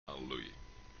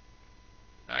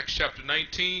Acts chapter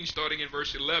 19, starting in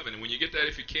verse 11. And when you get that,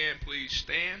 if you can, please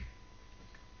stand.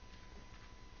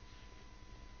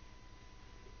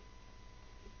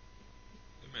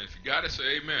 Amen. If you got it,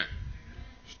 say amen.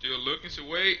 Still looking, say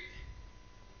wait.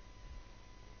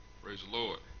 Praise the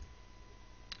Lord.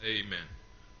 Amen.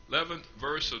 11th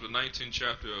verse of the 19th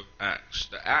chapter of Acts.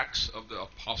 The Acts of the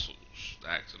Apostles.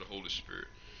 The Acts of the Holy Spirit.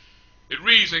 It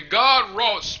reads, and God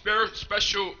wrought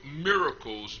special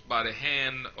miracles by the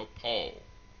hand of Paul,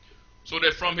 so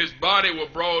that from his body were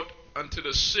brought unto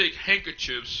the sick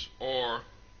handkerchiefs or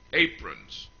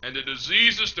aprons, and the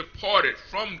diseases departed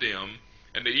from them,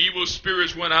 and the evil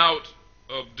spirits went out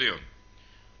of them.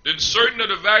 Then certain of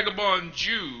the vagabond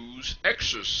Jews,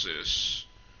 exorcists,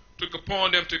 took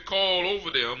upon them to call over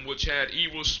them which had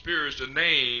evil spirits the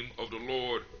name of the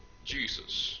Lord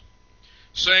Jesus,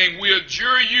 saying, we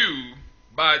adjure you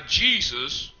by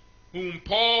Jesus whom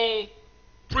Paul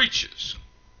preaches.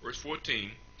 Verse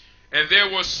 14. And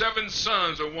there were 7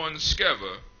 sons of one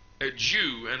Sceva, a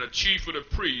Jew, and a chief of the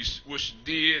priests, which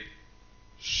did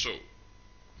so.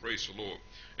 Praise the Lord.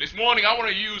 This morning I want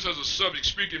to use as a subject,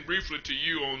 speaking briefly to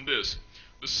you on this,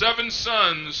 the 7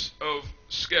 sons of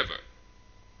Sceva.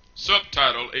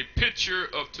 Subtitle, a picture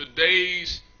of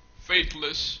today's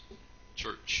faithless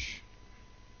church.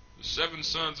 The 7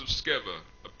 sons of Sceva,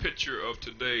 a picture of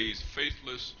today's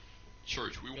faithless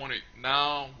church. We want it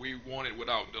now. We want it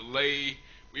without delay.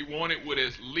 We want it with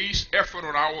as least effort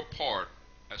on our part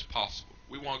as possible.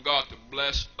 We want God to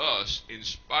bless us in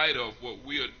spite of what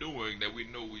we are doing that we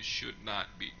know we should not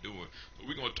be doing. So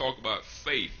we're going to talk about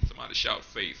faith. Somebody shout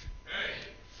faith. Hey.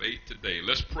 Faith today.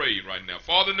 Let's pray right now.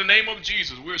 Father, in the name of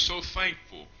Jesus, we're so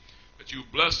thankful that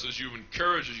you've blessed us, you've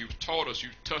encouraged us, you've taught us,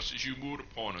 you've touched us, you've moved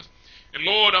upon us. And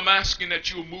Lord, I'm asking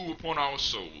that you'll move upon our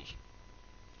souls.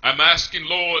 I'm asking,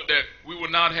 Lord, that we will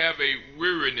not have a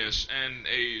weariness and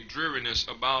a dreariness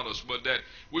about us, but that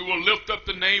we will lift up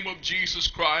the name of Jesus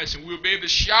Christ and we'll be able to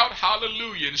shout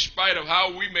hallelujah in spite of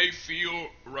how we may feel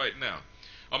right now.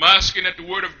 I'm asking that the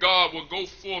word of God will go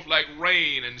forth like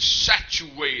rain and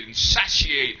saturate and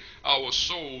satiate our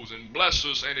souls and bless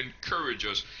us and encourage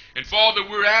us. And Father,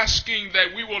 we're asking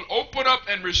that we will open up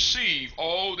and receive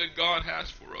all that God has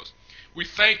for us. We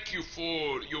thank you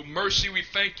for your mercy. We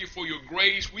thank you for your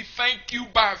grace. We thank you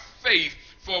by faith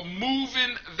for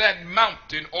moving that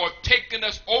mountain or taking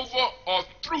us over or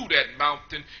through that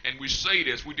mountain. And we say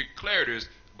this, we declare this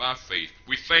by faith.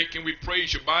 We thank and we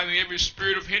praise you, binding every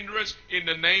spirit of hindrance in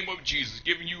the name of Jesus,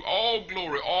 giving you all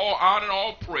glory, all honor, and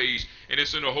all praise. And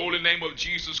it's in the holy name of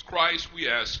Jesus Christ we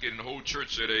ask it. And the whole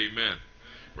church said amen. Amen.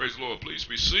 Praise the Lord. Please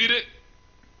be seated.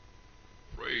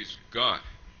 Praise God.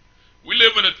 We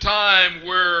live in a time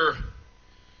where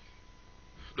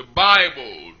the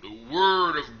Bible, the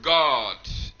Word of God,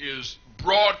 is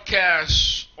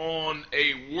broadcast on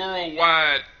a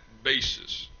worldwide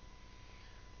basis.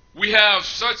 We have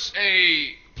such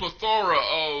a plethora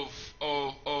of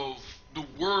the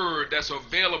Word that's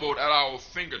available at our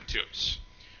fingertips.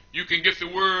 You can get the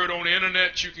Word on the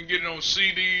internet, you can get it on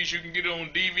CDs, you can get it on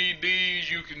DVDs,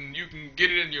 you can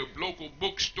get it in your local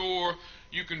bookstore.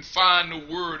 You can find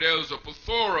the Word. There's a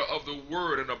plethora of the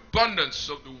Word, an abundance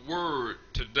of the Word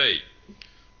today.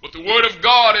 But the Word of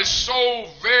God is so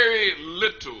very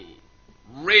little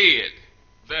read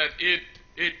that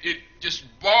it just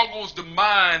boggles the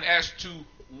mind as to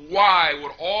why,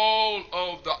 with all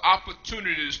of the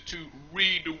opportunities to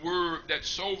read the Word, that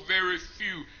so very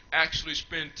few actually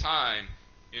spend time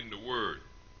in the Word.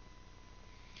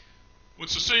 When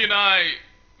Cecilia and I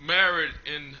married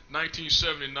in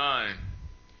 1979,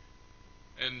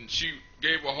 and she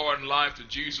gave her heart and life to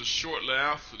Jesus shortly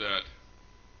after that,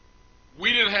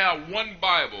 we didn't have one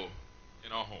Bible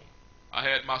in our home. I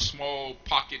had my small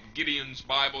pocket Gideon's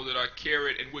Bible that I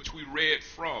carried, in which we read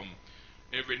from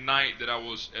every night that I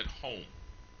was at home.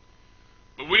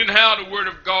 But we didn't have the Word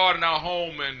of God in our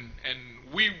home, and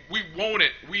we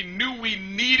knew we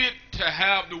needed to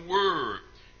have the Word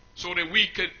so that we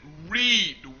could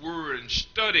read the Word and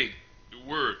study the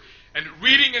Word. And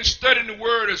reading and studying the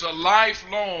Word is a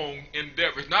lifelong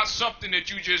endeavor. It's not something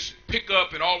that you just pick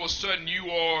up and all of a sudden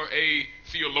you are a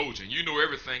theologian. You know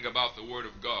everything about the Word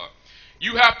of God.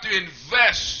 You have to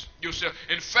invest yourself.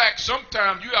 In fact,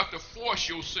 sometimes you have to force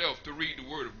yourself to read the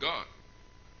Word of God,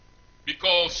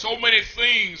 because so many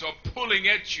things are pulling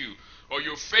at you, or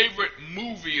your favorite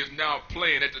movie is now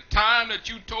playing. At the time that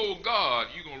you told God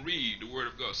you're going to read the Word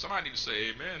of God, somebody need to say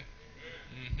amen.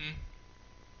 Amen.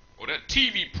 Or that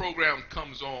TV program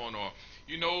comes on, or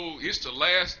it's the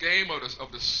last game of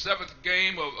the 7th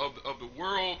game of the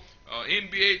world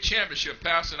NBA championship,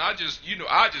 Pastor. And I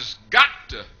just got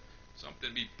to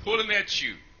something be pulling at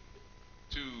you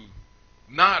to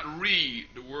not read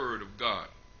the Word of God.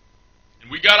 And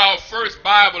we got our first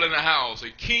Bible in the house, a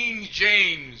King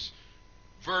James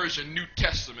Version New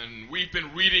Testament. And we've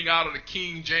been reading out of the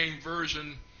King James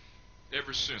Version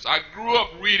ever since. I grew up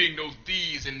reading those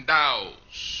these and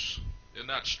thous. They're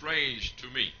not strange to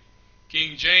me.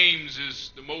 King James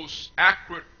is the most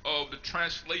accurate of the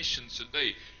translations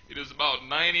today. It is about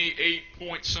 98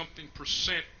 point something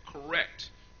percent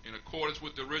correct in accordance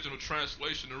with the original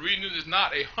translation. The reason is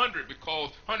not 100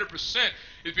 because 100%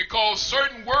 is because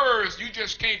certain words you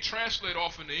just can't translate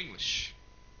off into English.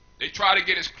 They try to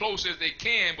get as close as they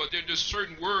can, but there are just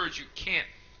certain words you can't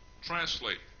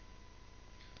translate.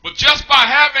 But just by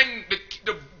having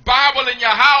the Bible in your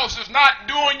house is not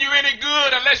doing you any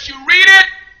good unless you read it.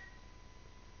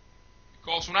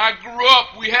 Because when I grew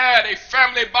up, we had a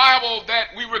family Bible that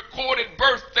we recorded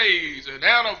birthdays and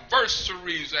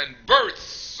anniversaries and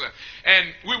births. And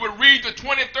we would read the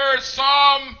 23rd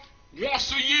Psalm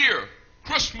once a year,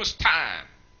 Christmas time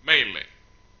mainly.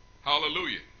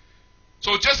 Hallelujah.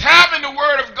 So just having the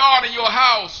Word of God in your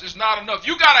house is not enough.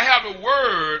 You got to have the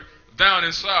Word down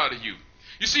inside of you.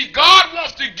 You see, God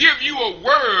wants to give you a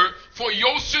word for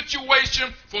your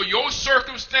situation, for your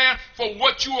circumstance, for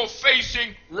what you are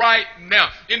facing right now.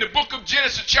 In the book of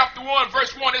Genesis chapter 1,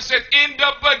 verse 1, it says, in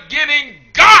the beginning,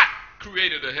 God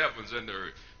created the heavens and the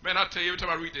earth. Man, I tell you, every time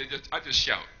I read that, I just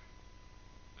shout.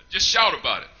 I just shout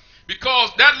about it. Because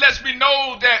that lets me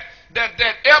know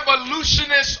that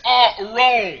evolutionists are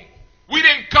wrong. We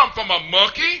didn't come from a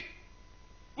monkey.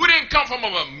 We didn't come from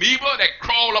an amoeba that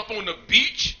crawled up on the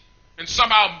beach and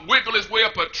somehow wiggled his way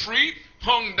up a tree,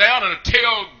 hung down, and a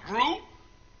tail grew.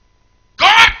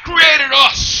 God created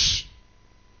us.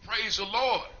 Praise the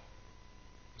Lord.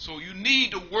 So you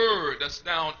need the word that's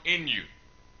down in you.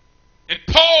 And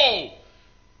Paul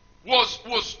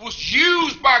was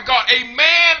used by God, a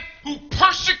man who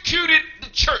persecuted the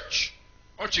church.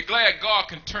 Aren't you glad God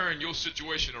can turn your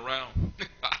situation around?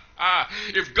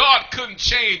 If God couldn't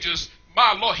change us,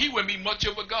 my Lord, he wouldn't be much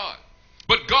of a God.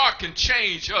 But God can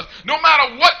change us. No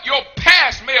matter what your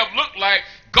past may have looked like,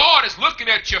 God is looking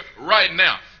at you right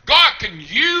now. God can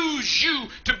use you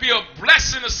to be a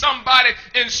blessing to somebody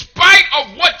in spite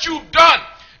of what you've done.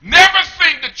 Never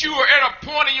think that you are at a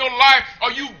point in your life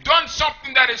or you've done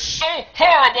something that is so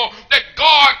horrible that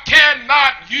God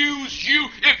cannot use you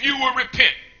if you will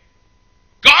repent.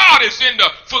 God is in the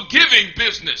forgiving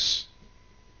business.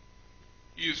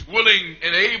 He is willing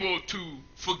and able to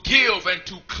forgive and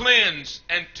to cleanse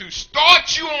and to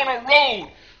start you on a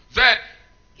road that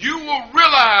you will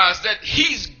realize that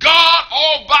he's God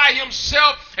all by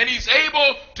himself and he's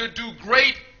able to do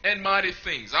great and mighty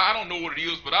things. I don't know what it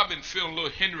is, but I've been feeling a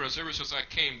little hindrance ever since I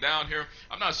came down here.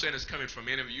 I'm not saying it's coming from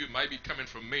any of you. It might be coming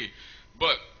from me.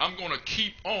 But I'm going to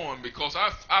keep on because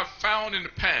I've found in the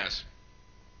past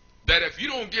that if you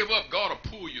don't give up, God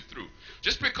will pull you through.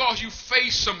 Just because you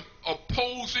face some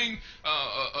opposing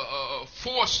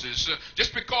forces,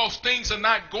 just because things are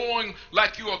not going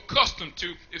like you're accustomed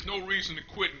to, is no reason to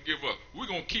quit and give up. We're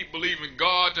going to keep believing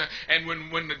God, and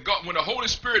when the Holy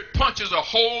Spirit punches a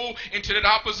hole into that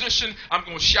opposition, I'm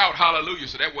going to shout hallelujah,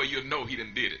 so that way you'll know he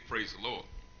done did it. Praise the Lord.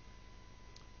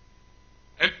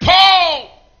 And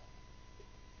Paul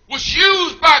was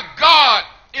used by God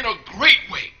in a great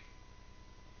way.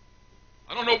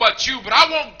 I don't know about you, but I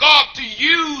want God to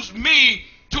use me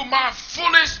to my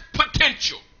fullest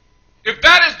potential. If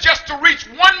that is just to reach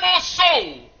one more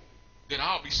soul, then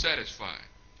I'll be satisfied.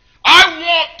 I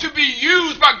want to be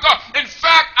used by God. In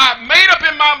fact, I've made up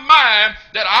in my mind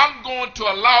that I'm going to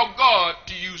allow God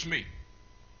to use me.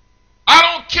 I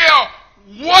don't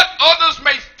care what others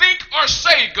may think or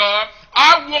say, God.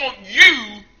 I want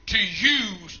you to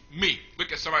use me.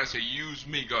 Look at somebody and say, use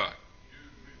me, God.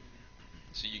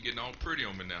 See, you're getting all pretty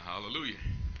on me now. Hallelujah.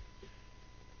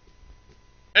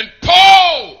 And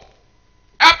Paul,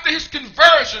 after his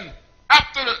conversion,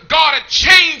 after God had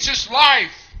changed his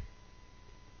life,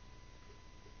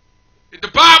 the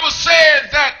Bible said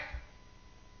that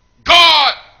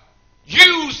God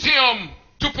used him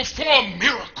to perform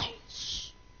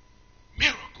miracles.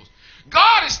 Miracles.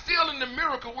 God is still in the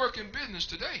miracle working business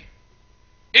today.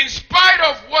 In spite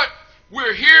of what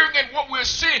we're hearing and what we're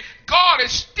seeing, God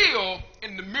is still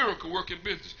in the miracle working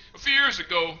business. A few years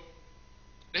ago,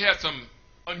 they had some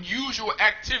unusual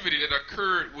activity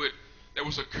that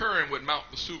was occurring with Mount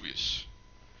Vesuvius.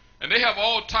 And they have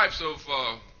all types of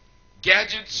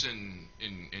gadgets and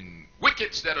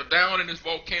wickets that are down in this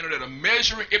volcano that are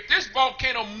measuring. If this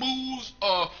volcano moves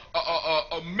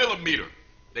a millimeter,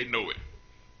 they know it.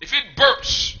 If it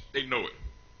burps, they know it.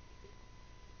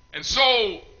 And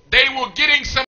so they were getting some